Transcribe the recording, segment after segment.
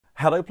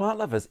Hello plant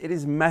lovers, it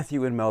is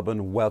Matthew in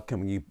Melbourne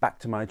welcoming you back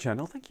to my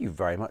channel. Thank you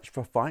very much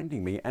for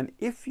finding me, and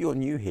if you're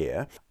new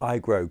here, I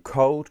grow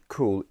cold,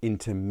 cool,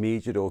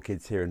 intermediate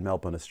orchids here in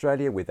Melbourne,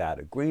 Australia without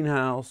a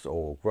greenhouse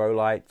or grow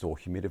lights or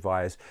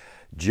humidifiers.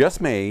 Just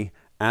me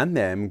and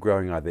them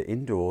growing either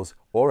indoors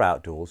or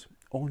outdoors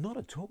or not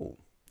at all.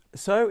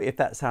 So if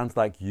that sounds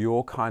like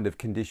your kind of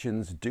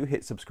conditions, do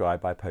hit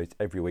subscribe. I post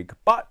every week,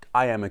 but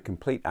I am a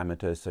complete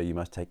amateur, so you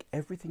must take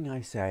everything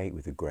I say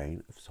with a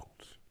grain of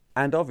salt.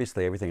 And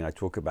obviously everything I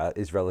talk about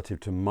is relative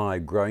to my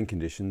growing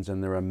conditions,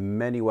 and there are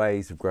many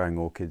ways of growing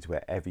orchids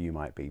wherever you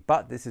might be.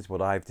 But this is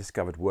what I've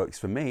discovered works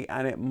for me,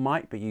 and it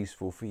might be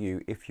useful for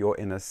you if you're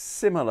in a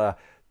similar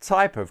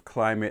type of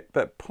climate.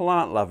 But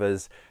plant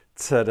lovers,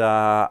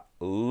 ta-da,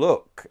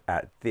 look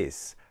at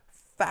this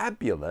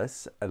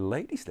fabulous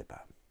lady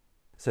slipper.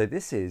 So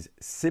this is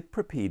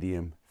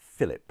Cypripedium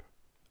Philipp.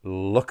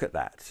 Look at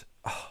that.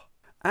 Oh.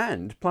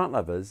 And plant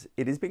lovers,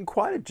 it has been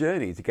quite a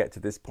journey to get to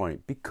this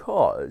point,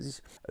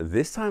 because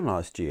this time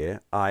last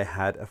year I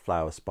had a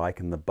flower spike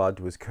and the bud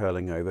was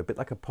curling over a bit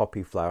like a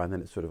poppy flower, and then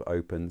it sort of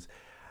opens,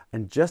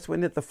 and just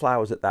when the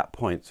flowers at that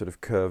point sort of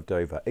curved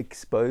over,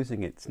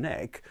 exposing its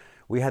neck,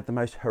 we had the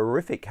most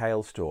horrific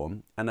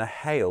hailstorm, and a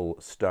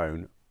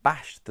hailstone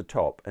bashed the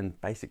top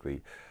and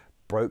basically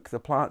broke the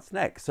plant's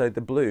neck. So the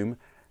bloom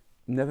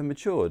never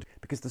matured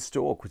because the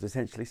stalk was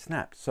essentially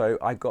snapped. So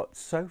I got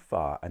so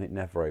far and it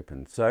never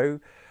opened.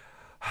 So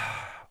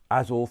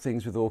as all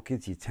things with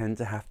orchids, you tend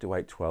to have to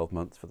wait 12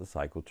 months for the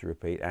cycle to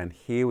repeat. And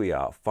here we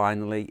are.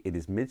 Finally, it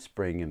is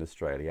mid-spring in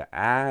Australia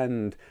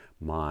and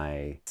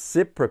my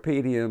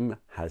Cypripedium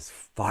has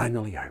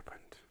finally opened.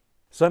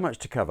 So much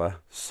to cover,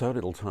 so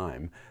little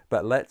time,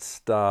 but let's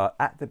start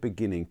at the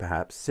beginning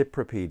perhaps.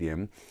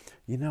 Cypripedium.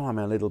 You know I'm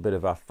a little bit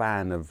of a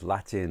fan of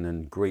Latin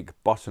and Greek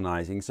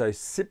botanizing, so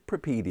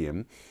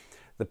Cypripedium,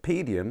 the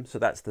pedium, so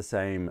that's the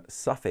same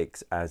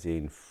suffix as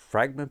in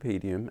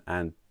Phragmipedium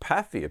and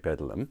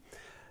Paphiopedilum.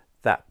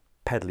 That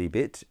pedally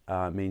bit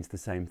means the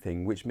same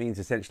thing, which means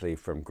essentially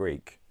from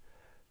Greek,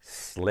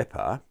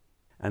 slipper,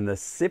 and the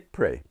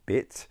Cypri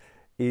bit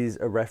is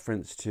a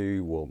reference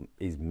to, well,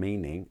 is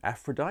meaning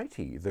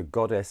Aphrodite, the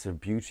goddess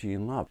of beauty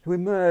and love, who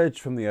emerged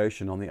from the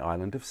ocean on the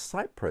island of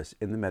Cyprus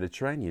in the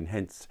Mediterranean,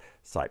 hence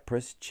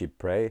Cyprus,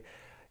 Chypre,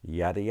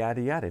 yada,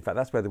 yada, yada. In fact,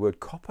 that's where the word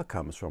copper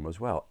comes from as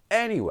well.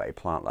 Anyway,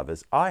 plant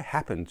lovers, I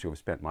happen to have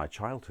spent my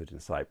childhood in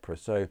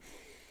Cyprus, so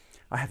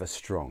I have a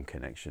strong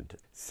connection to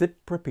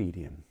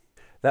Cypripedium.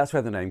 That's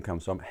where the name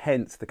comes from,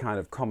 hence the kind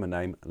of common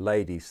name,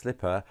 lady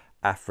slipper,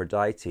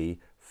 Aphrodite,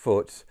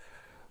 foot,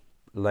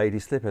 lady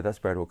slipper,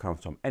 that's where it all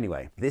comes from.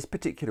 Anyway, this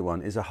particular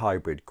one is a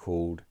hybrid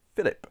called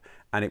Philipp,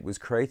 and it was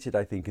created,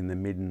 I think, in the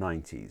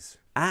mid-90s.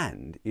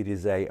 And it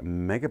is a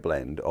mega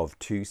blend of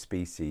two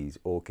species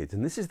orchids.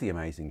 And this is the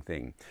amazing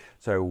thing.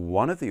 So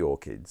one of the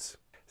orchids,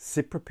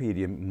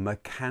 Cypripedium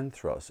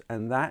macranthus,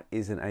 and that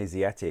is an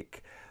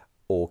Asiatic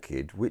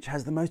orchid which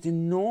has the most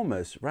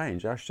enormous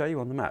range. I'll show you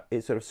on the map.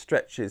 It sort of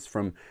stretches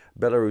from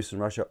Belarus and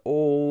Russia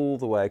all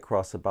the way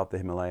across above the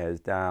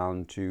Himalayas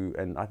down to,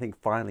 and I think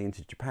finally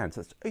into Japan.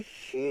 So it's a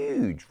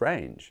huge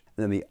range.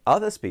 And then the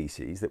other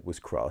species that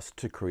was crossed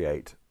to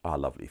create our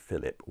lovely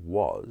Philipp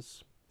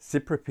was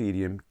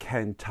Cypripedium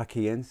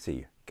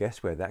kentuckiense.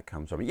 Guess where that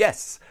comes from?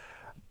 Yes!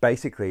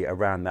 Basically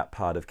around that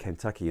part of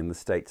Kentucky in the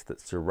states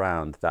that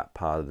surround that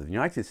part of the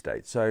United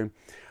States. So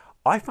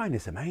I find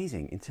this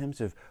amazing in terms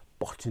of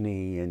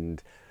botany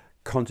and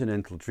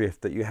continental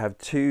drift, that you have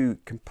two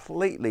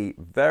completely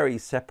very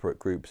separate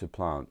groups of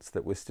plants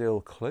that were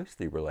still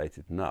closely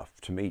related enough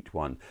to meet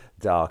one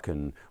dark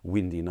and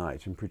windy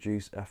night and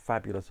produce a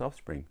fabulous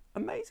offspring.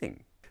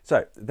 Amazing.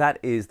 So that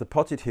is the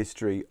potted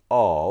history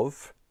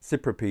of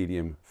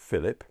Cypripedium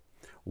Philipp.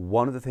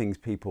 One of the things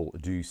people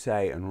do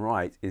say and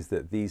write is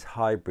that these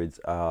hybrids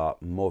are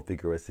more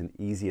vigorous and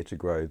easier to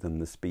grow than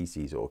the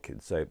species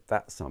orchids. So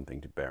that's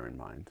something to bear in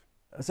mind.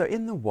 So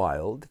in the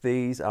wild,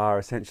 these are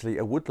essentially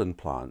a woodland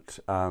plant.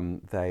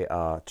 They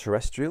are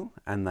terrestrial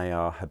and they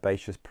are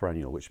herbaceous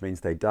perennial, which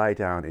means they die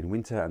down in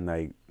winter and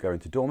they go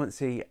into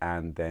dormancy,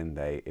 and then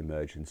they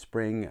emerge in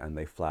spring and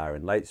they flower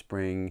in late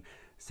spring,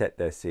 set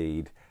their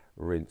seed,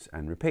 rinse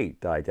and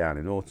repeat, die down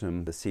in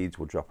autumn. The seeds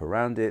will drop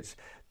around it.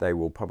 They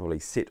will probably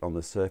sit on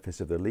the surface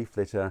of the leaf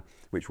litter,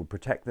 which will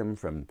protect them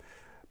from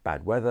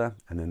bad weather,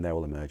 and then they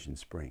will emerge in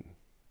spring.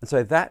 And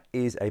so that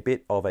is a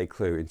bit of a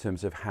clue in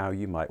terms of how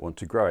you might want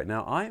to grow it.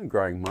 Now, I am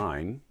growing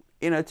mine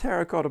in a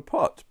terracotta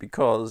pot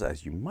because,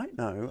 as you might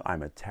know,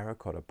 I'm a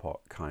terracotta pot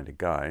kind of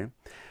guy.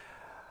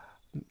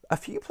 A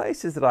few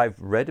places that I've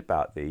read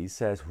about these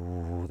says,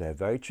 ooh, they're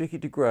very tricky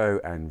to grow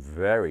and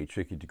very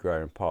tricky to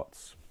grow in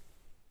pots.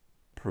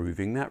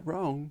 Proving that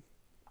wrong.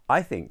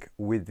 I think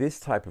with this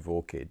type of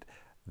orchid,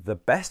 the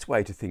best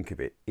way to think of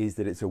it is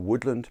that it's a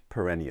woodland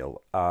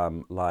perennial,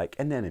 like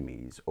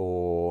anemones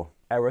or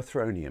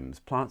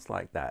erythroniums, plants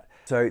like that.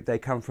 So they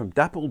come from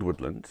dappled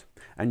woodland,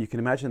 and you can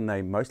imagine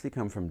they mostly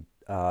come from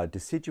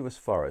deciduous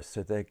forests.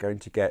 So they're going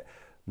to get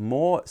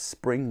more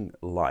spring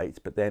light,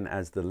 but then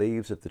as the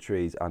leaves of the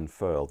trees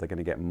unfurl, they're going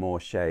to get more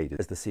shade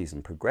as the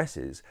season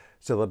progresses.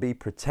 So they'll be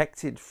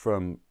protected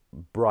from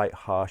bright,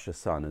 harsher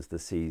sun as the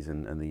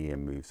season and the year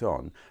moves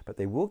on, but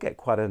they will get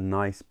quite a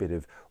nice bit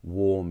of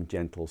warm,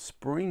 gentle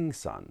spring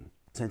sun.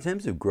 So in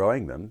terms of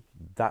growing them,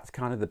 that's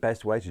kind of the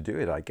best way to do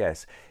it, I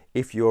guess.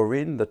 If you're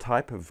in the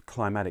type of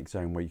climatic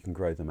zone where you can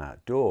grow them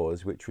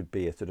outdoors, which would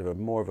be a sort of a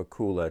more of a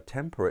cooler,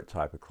 temperate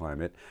type of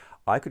climate,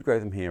 I could grow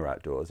them here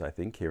outdoors, I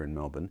think, here in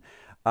Melbourne.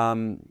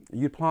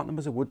 You'd plant them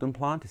as a woodland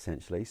plant,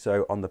 essentially,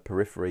 so on the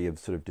periphery of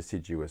sort of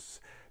deciduous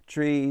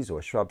trees or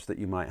shrubs that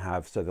you might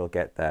have, so they'll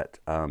get that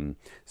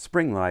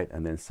spring light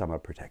and then summer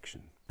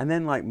protection. And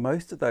then, like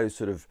most of those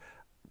sort of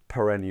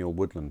perennial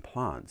woodland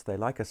plants, they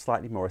like a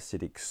slightly more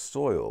acidic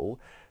soil,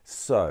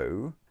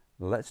 so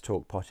let's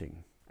talk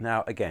potting.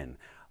 Now again,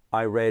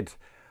 I read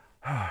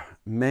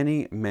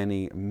many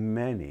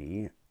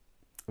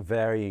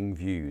varying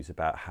views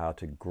about how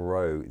to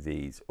grow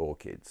these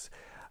orchids,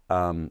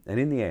 and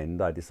in the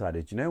end I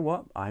decided, you know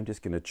what, I'm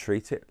just going to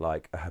treat it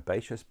like a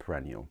herbaceous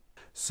perennial.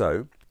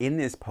 So in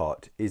this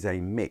pot is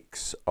a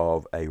mix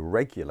of a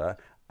regular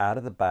out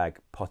of the bag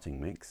potting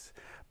mix,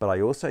 but I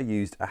also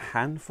used a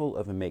handful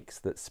of a mix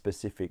that's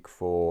specific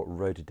for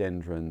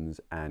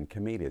rhododendrons and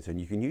camellias, and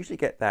you can usually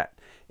get that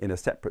in a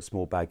separate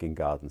small bag in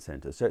garden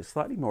centres, so it's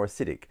slightly more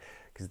acidic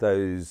because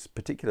those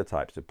particular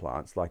types of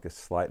plants like a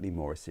slightly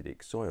more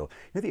acidic soil.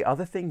 You know, the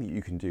other thing that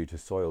you can do to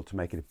soil to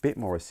make it a bit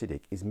more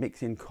acidic is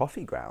mix in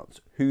coffee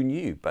grounds. Who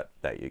knew? But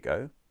there you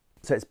go.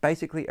 So it's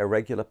basically a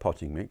regular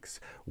potting mix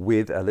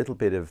with a little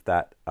bit of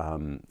that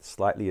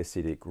slightly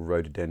acidic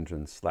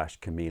rhododendron slash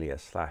camellia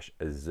slash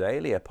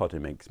azalea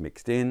potting mix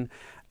mixed in,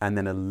 and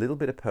then a little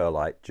bit of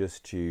perlite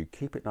just to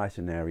keep it nice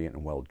and airy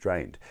and well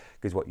drained.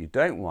 Because what you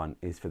don't want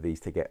is for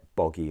these to get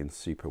boggy and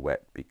super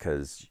wet,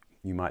 because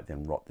you might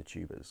then rot the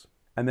tubers.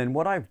 And then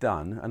what I've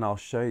done, and I'll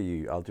show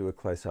you, I'll do a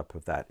close-up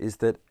of that, is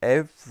that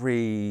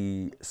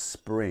every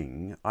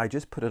spring I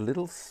just put a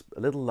little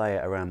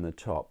layer around the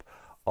top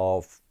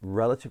of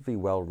relatively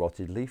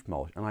well-rotted leaf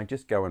mulch, and I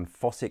just go and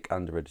fossick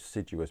under a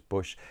deciduous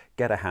bush,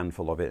 get a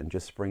handful of it and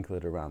just sprinkle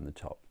it around the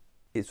top.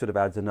 It sort of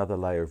adds another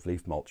layer of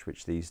leaf mulch,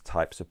 which these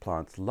types of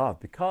plants love,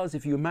 because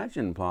if you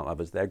imagine plant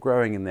lovers, they're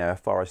growing in their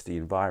foresty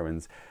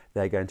environs,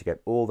 they're going to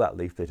get all that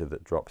leaf litter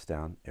that drops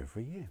down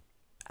every year.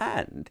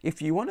 And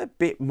if you want a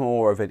bit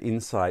more of an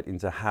insight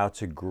into how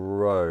to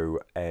grow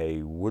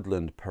a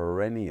woodland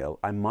perennial,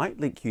 I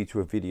might link you to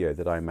a video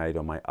that I made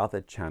on my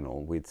other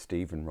channel with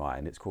Steve and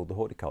Ryan. It's called The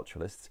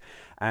Horticulturalists.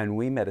 And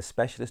we met a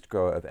specialist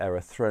grower of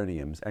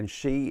erythroniums. And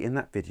she, in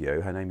that video,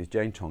 her name is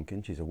Jane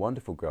Tonkin. She's a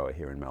wonderful grower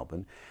here in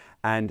Melbourne.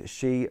 And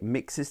she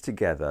mixes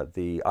together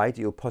the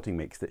ideal potting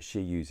mix that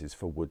she uses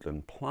for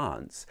woodland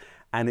plants.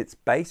 And it's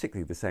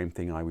basically the same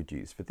thing I would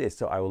use for this.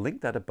 So I will link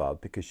that above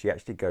because she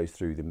actually goes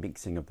through the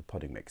mixing of the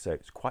potting mix. So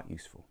it's quite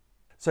useful.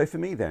 So for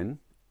me then,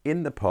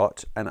 in the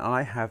pot, and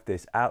I have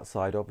this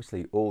outside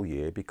obviously all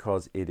year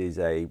because it is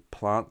a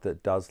plant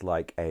that does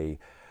like a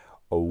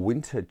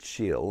winter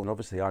chill. And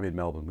obviously I'm in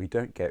Melbourne, we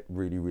don't get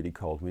really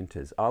cold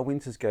winters. Our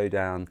winters go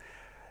down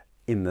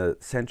in the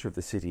center of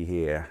the city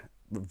here.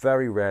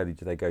 Very rarely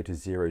do they go to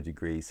 0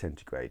 degrees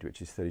centigrade,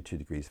 which is 32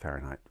 degrees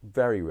Fahrenheit.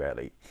 Very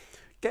rarely.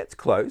 Gets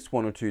close,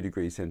 1 or 2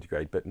 degrees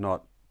centigrade, but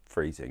not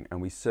freezing.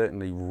 And we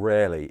certainly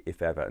rarely,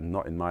 if ever, and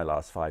not in my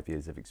last 5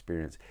 years of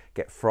experience,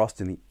 get frost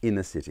in the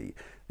inner city.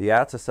 The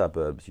outer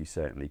suburbs you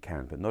certainly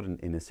can, but not in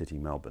inner city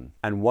Melbourne.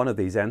 And one of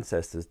these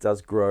ancestors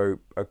does grow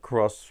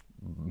across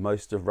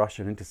most of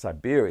Russia and into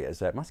Siberia,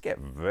 so it must get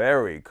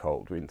very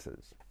cold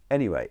winters.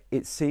 Anyway,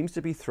 it seems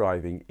to be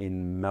thriving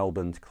in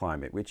Melbourne's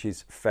climate, which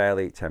is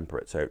fairly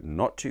temperate, so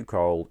not too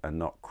cold and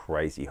not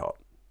crazy hot.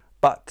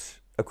 But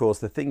of course,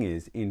 the thing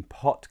is, in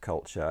pot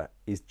culture,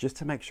 is just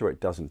to make sure it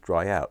doesn't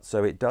dry out.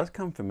 So it does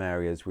come from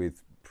areas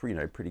with, you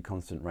know, pretty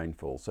constant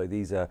rainfall. So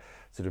these are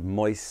sort of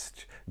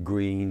moist,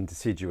 green,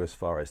 deciduous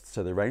forests.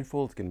 So the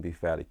rainfall is going to be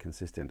fairly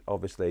consistent.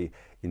 Obviously,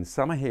 in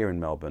summer here in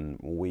Melbourne,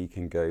 we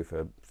can go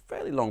for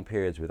fairly long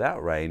periods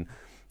without rain.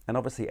 And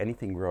obviously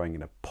anything growing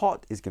in a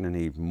pot is going to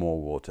need more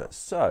water.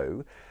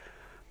 So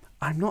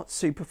I'm not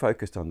super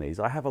focused on these.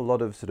 I have a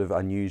lot of sort of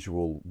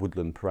unusual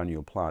woodland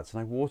perennial plants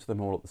and I water them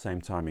all at the same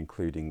time,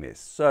 including this.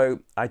 So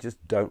I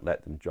just don't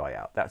let them dry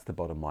out. That's the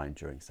bottom line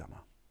during summer.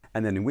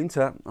 And then in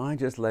winter, I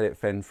just let it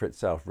fend for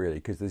itself really,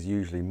 because there's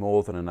usually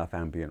more than enough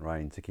ambient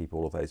rain to keep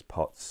all of those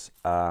pots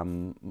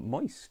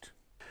moist.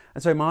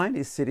 And so mine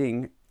is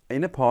sitting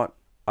in a pot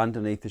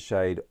underneath the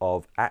shade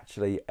of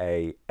actually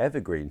a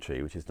evergreen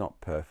tree, which is not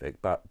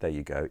perfect, but there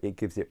you go. It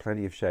gives it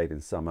plenty of shade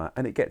in summer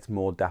and it gets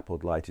more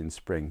dappled light in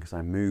spring because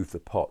I move the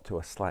pot to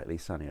a slightly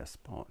sunnier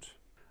spot.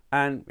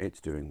 And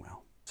it's doing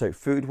well. So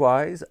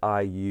food-wise,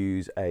 I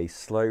use a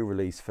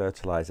slow-release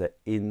fertilizer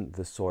in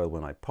the soil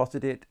when I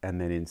potted it, and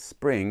then in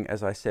spring,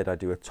 as I said, I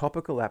do a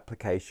topical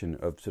application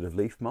of sort of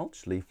leaf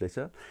mulch, leaf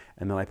litter,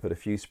 and then I put a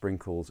few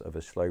sprinkles of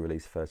a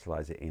slow-release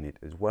fertilizer in it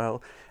as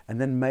well.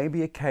 And then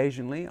maybe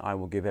occasionally I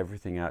will give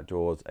everything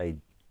outdoors a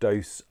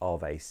dose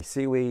of a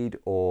seaweed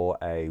or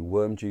a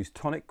worm juice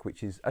tonic,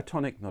 which is a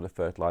tonic, not a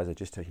fertilizer,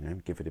 just to, you know,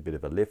 give it a bit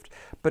of a lift.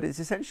 But it's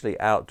essentially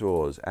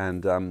outdoors,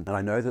 and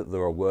I know that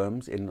there are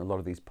worms in a lot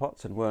of these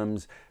pots, and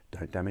worms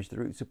don't damage the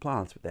roots of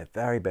plants, but they're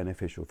very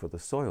beneficial for the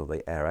soil. They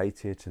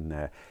aerate it, and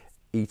they're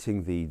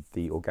eating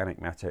the organic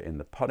matter in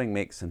the potting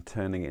mix and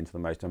turning it into the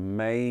most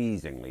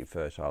amazingly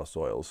fertile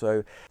soil.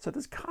 So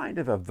there's kind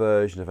of a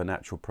version of a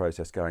natural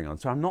process going on.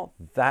 So I'm not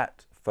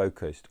that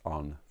focused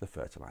on the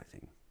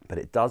fertilizing, but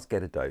it does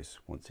get a dose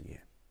once a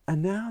year.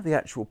 And now the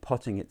actual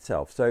potting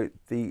itself. So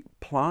the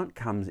plant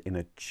comes in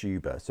a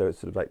tuber, so it's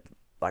sort of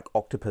like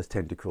octopus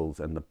tentacles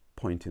and the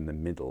point in the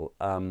middle.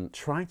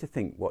 Trying to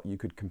think what you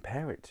could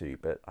compare it to,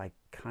 but I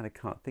kind of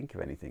can't think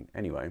of anything.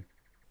 Anyway,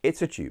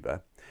 it's a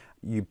tuber.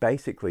 You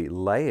basically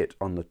lay it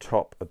on the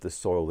top of the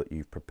soil that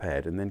you've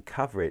prepared and then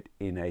cover it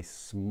in a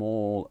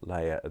small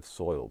layer of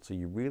soil. So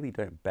you really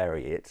don't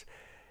bury it.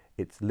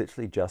 It's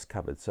literally just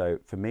covered. So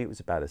for me, it was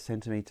about 1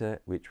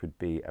 centimeter, which would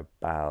be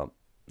about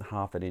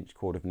 ½ an inch,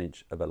 ¼ of an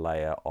inch of a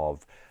layer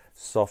of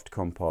soft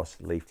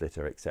compost, leaf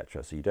litter,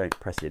 etc. So you don't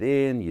press it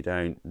in, you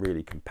don't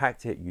really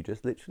compact it, you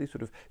just literally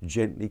sort of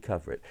gently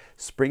cover it.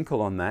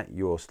 Sprinkle on that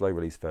your slow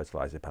release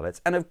fertilizer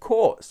pellets, and of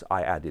course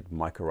I added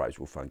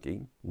mycorrhizal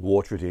fungi,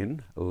 water it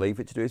in, leave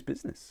it to do its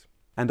business.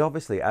 And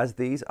obviously, as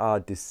these are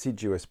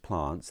deciduous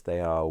plants, they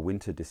are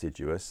winter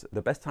deciduous,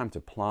 the best time to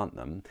plant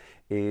them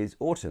is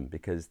autumn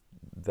because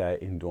they're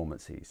in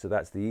dormancy. So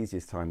that's the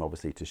easiest time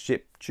obviously to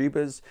ship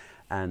tubers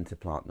and to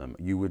plant them.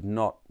 You would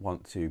not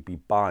want to be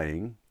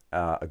buying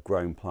a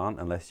grown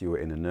plant unless you were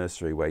in a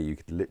nursery where you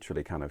could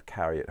literally kind of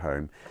carry it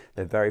home.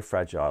 They're very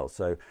fragile,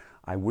 so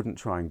I wouldn't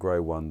try and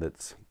grow one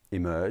that's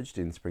emerged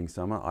in spring,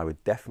 summer. I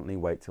would definitely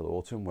wait till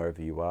autumn,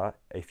 wherever you are,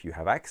 if you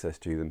have access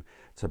to them,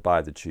 to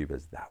buy the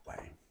tubers that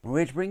way.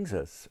 Which brings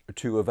us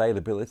to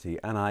availability,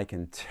 and I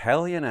can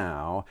tell you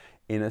now,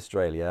 in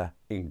Australia,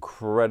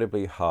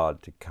 incredibly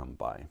hard to come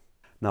by.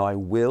 Now I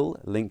will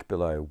link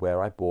below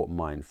where I bought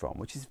mine from,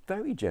 which is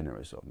very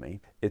generous of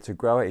me. It's a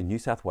grower in New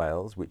South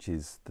Wales, which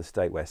is the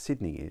state where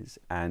Sydney is,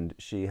 and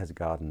she has a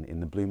garden in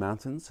the Blue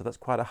Mountains, so that's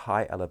quite a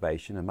high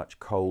elevation and much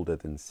colder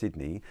than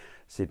Sydney.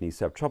 Sydney's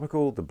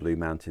subtropical, the Blue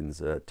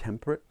Mountains are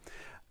temperate,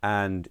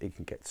 and it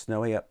can get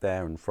snowy up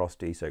there and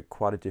frosty, so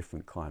quite a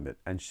different climate.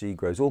 And she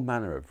grows all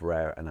manner of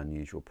rare and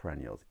unusual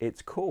perennials.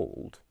 It's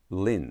called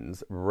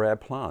Lynn's Rare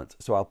Plants,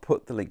 so I'll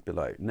put the link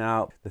below.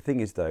 Now the thing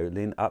is though,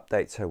 Lynn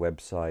updates her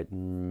website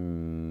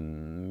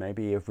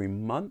maybe every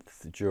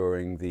month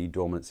during the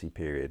dormancy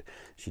period.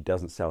 She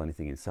doesn't sell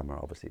anything in summer,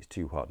 obviously it's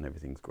too hot and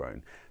everything's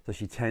grown, so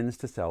she tends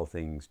to sell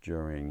things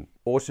during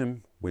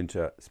autumn,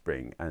 winter,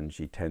 spring, and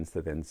she tends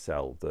to then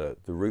sell the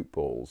root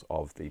balls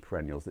of the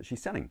perennials that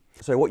she's selling.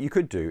 So what you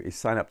could do is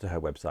sign up to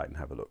her website and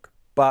have a look.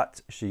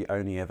 But she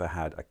only ever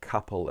had a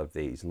couple of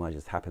these, and I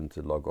just happened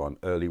to log on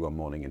early one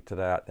morning and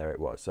there it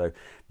was. So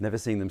never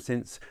seen them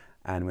since,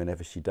 and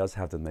whenever she does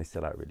have them, they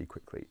sell out really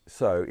quickly.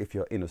 So if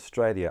you're in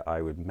Australia,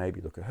 I would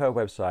maybe look at her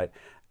website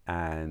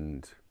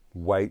and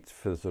wait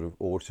for sort of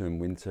autumn,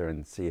 winter,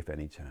 and see if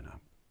any turn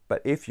up.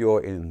 But if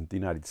you're in the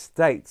United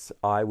States,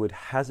 I would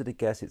hazard a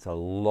guess it's a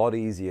lot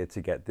easier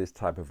to get this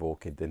type of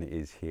orchid than it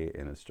is here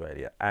in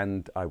Australia.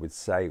 And I would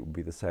say it would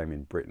be the same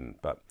in Britain,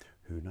 but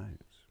who knows?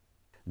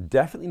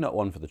 Definitely not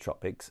one for the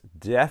tropics,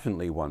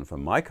 definitely one for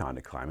my kind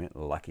of climate,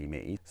 lucky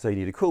me. So you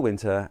need a cool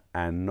winter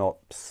and not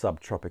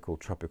subtropical,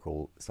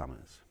 tropical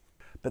summers.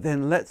 But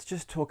then let's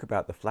just talk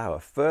about the flower.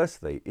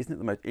 Firstly, isn't it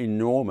the most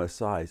enormous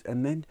size?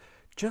 And then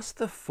just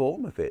the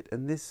form of it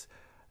and this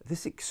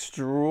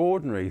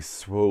extraordinary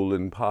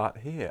swollen part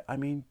here. I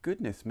mean,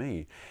 goodness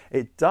me.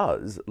 It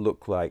does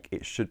look like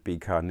it should be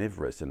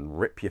carnivorous and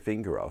rip your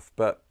finger off,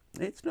 but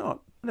it's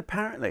not. And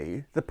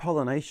apparently the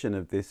pollination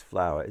of this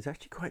flower is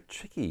actually quite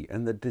tricky,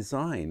 and the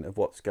design of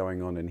what's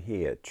going on in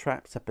here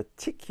traps a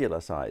particular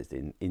sized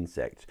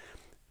insect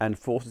and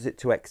forces it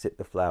to exit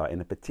the flower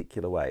in a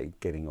particular way,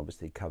 getting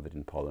obviously covered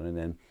in pollen and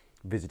then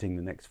visiting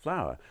the next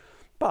flower.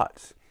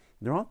 But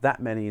there aren't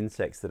that many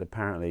insects that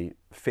apparently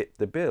fit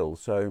the bill,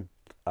 so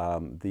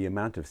the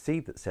amount of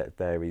seed that's set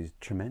varies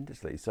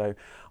tremendously. So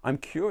I'm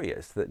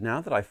curious that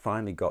now that I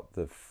finally got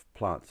the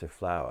plant to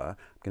flower,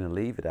 I'm going to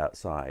leave it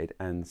outside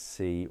and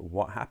see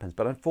what happens.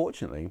 But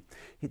unfortunately,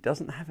 it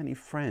doesn't have any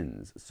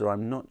friends, so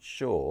I'm not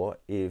sure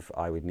if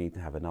I would need to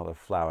have another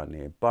flower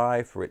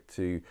nearby for it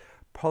to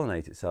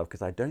pollinate itself,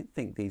 because I don't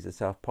think these are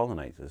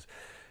self-pollinators.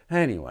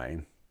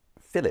 Anyway,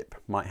 Philip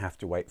might have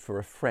to wait for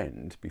a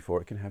friend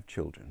before it can have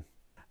children.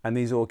 And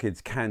these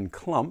orchids can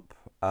clump,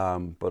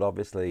 but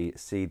obviously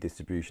seed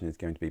distribution is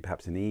going to be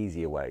perhaps an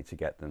easier way to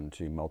get them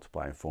to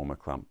multiply and form a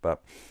clump.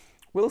 But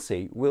we'll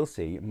see, we'll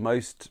see.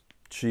 Most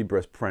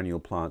tuberous perennial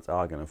plants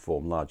are going to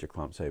form larger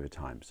clumps over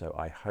time, so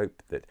I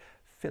hope that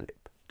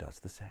Philip does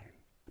the same.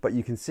 But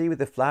you can see with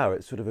the flower,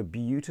 it's sort of a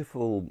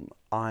beautiful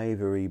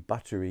ivory,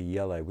 buttery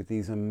yellow with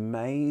these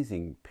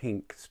amazing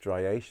pink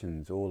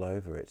striations all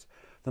over it.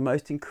 The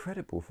most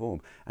incredible form.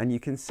 And you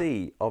can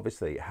see,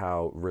 obviously,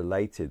 how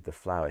related the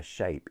flower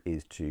shape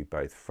is to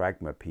both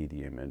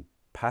Cypripedium and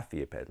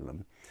Philipp Lady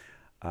Slipper.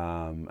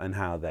 and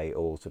how they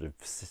all sort of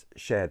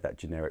shared that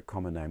generic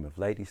common name of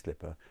Lady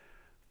Slipper.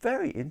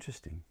 Very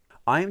interesting.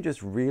 I am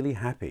just really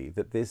happy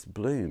that this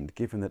bloomed,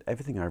 given that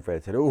everything I've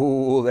read said,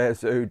 oh, they're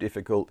so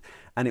difficult,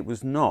 and it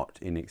was not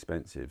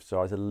inexpensive. So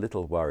I was a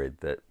little worried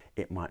that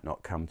it might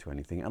not come to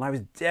anything. And I was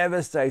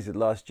devastated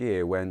last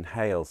year when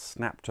hail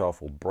snapped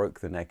off or broke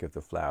the neck of the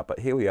flower.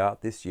 But here we are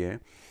this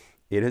year,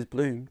 it has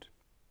bloomed.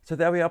 So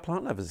there we are,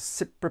 plant lovers.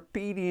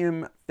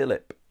 Cypripedium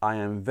Philipp. I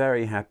am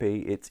very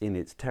happy. It's in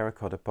its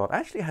terracotta pot.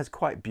 Actually, it has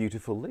quite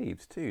beautiful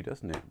leaves too,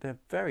 doesn't it? They're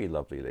very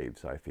lovely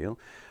leaves, I feel.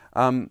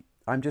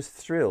 I'm just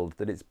thrilled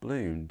that it's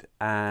bloomed,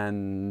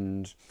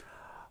 and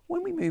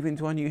when we move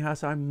into our new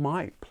house I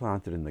might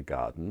plant it in the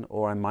garden,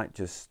 or I might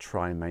just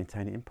try and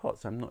maintain it in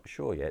pots. I'm not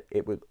sure yet.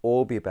 It would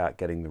all be about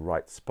getting the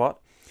right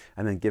spot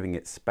and then giving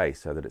it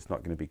space so that it's not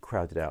going to be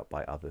crowded out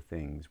by other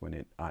things when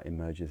it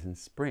emerges in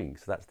spring.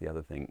 So that's the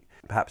other thing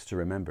perhaps to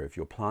remember if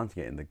you're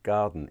planting it in the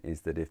garden,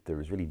 is that if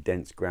there is really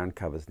dense ground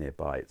covers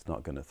nearby, it's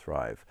not going to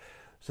thrive.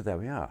 So there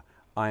we are.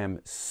 I am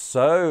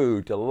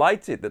so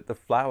delighted that the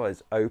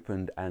flowers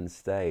opened and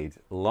stayed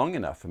long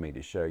enough for me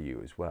to show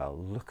you as well.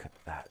 Look at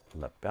that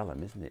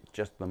labellum, isn't it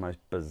just the most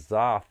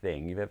bizarre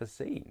thing you've ever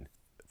seen?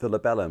 The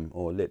labellum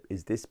or lip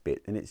is this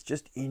bit, and it's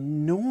just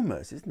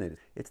enormous, isn't it?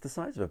 It's the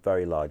size of a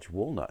very large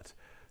walnut.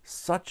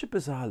 Such a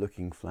bizarre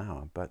looking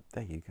flower, but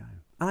there you go.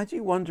 And I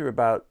do wonder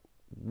about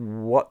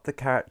what the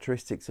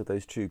characteristics of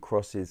those two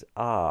crosses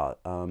are.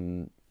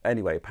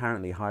 Anyway,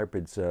 apparently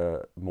hybrids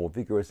are more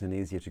vigorous and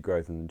easier to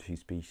grow than the two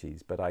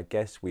species, but I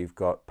guess we've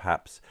got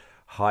perhaps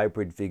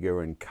hybrid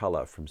vigor and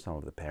colour from some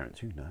of the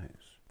parents, who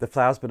knows? The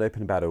flower's been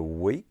open about a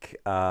week.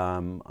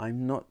 I'm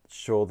not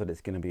sure that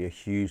it's going to be a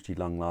hugely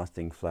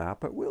long-lasting flower,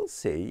 but we'll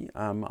see.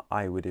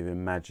 I would have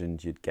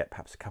imagined you'd get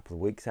perhaps a couple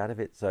of weeks out of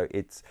it, so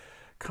it's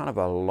kind of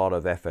a lot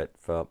of effort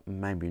for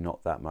maybe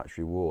not that much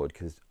reward,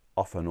 because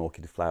often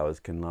orchid flowers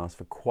can last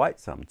for quite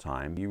some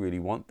time. You really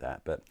want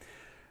that, but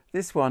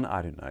this one,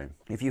 I don't know.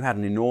 If you had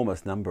an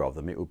enormous number of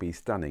them, it would be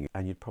stunning,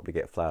 and you'd probably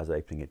get flowers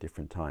opening at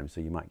different times,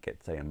 so you might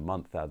get, say, a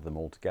month out of them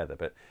all together.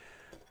 But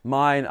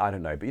mine, I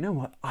don't know. But you know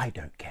what? I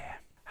don't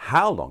care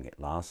how long it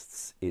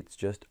lasts. It's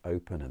just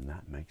open, and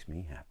that makes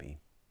me happy.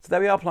 So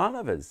there we are, plant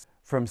lovers.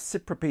 From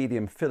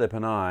Cypripedium Philipp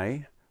and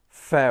I,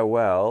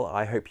 farewell.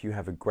 I hope you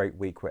have a great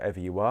week wherever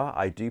you are.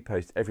 I do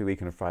post every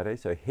week on a Friday,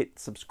 so hit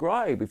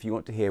subscribe if you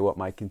want to hear what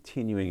my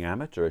continuing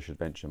amateurish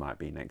adventure might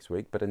be next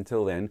week. But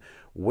until then,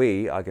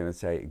 we are going to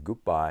say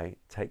goodbye,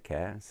 take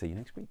care, and see you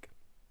next week.